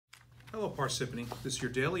Hello Parsippany, this is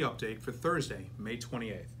your daily update for Thursday, May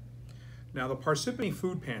 28th. Now the Parsippany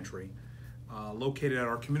Food Pantry, located at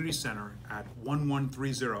our community center at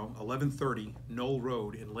 1130 Knoll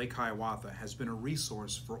Road in Lake Hiawatha, has been a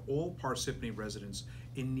resource for all Parsippany residents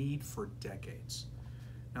in need for decades.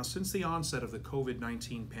 Now since the onset of the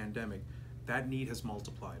COVID-19 pandemic, that need has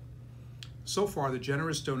multiplied. So far, the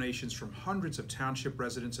generous donations from hundreds of township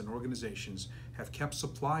residents and organizations have kept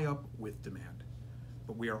supply up with demand.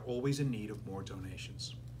 But we are always in need of more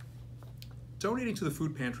donations. Donating to the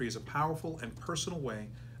food pantry is a powerful and personal way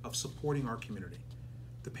of supporting our community.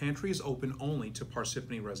 The pantry is open only to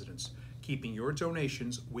Parsippany residents, keeping your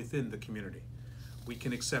donations within the community. We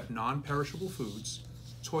can accept non-perishable foods,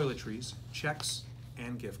 toiletries, checks,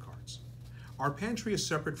 and gift cards. Our pantry is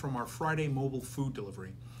separate from our Friday mobile food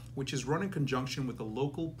delivery, which is run in conjunction with a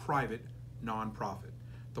local private nonprofit.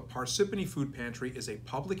 The Parsippany Food Pantry is a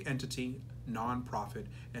public entity, nonprofit,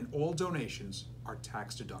 and all donations are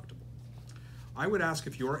tax deductible. I would ask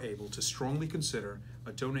if you are able to strongly consider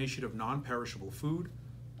a donation of non-perishable food,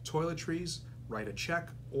 toiletries, write a check,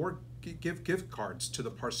 or give gift cards to the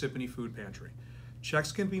Parsippany Food Pantry.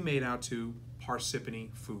 Checks can be made out to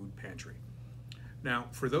Parsippany Food Pantry. Now,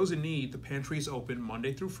 for those in need, the pantry is open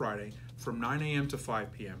Monday through Friday from 9 a.m. to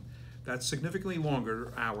 5 p.m. That's significantly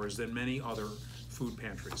longer hours than many other food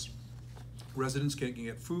pantries. Residents can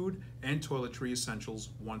get food and toiletry essentials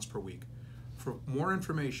once per week. For more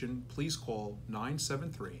information, please call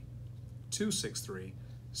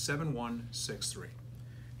 973-263-7163.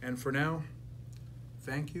 And for now,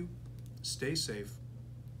 thank you, stay safe,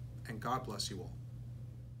 and God bless you all.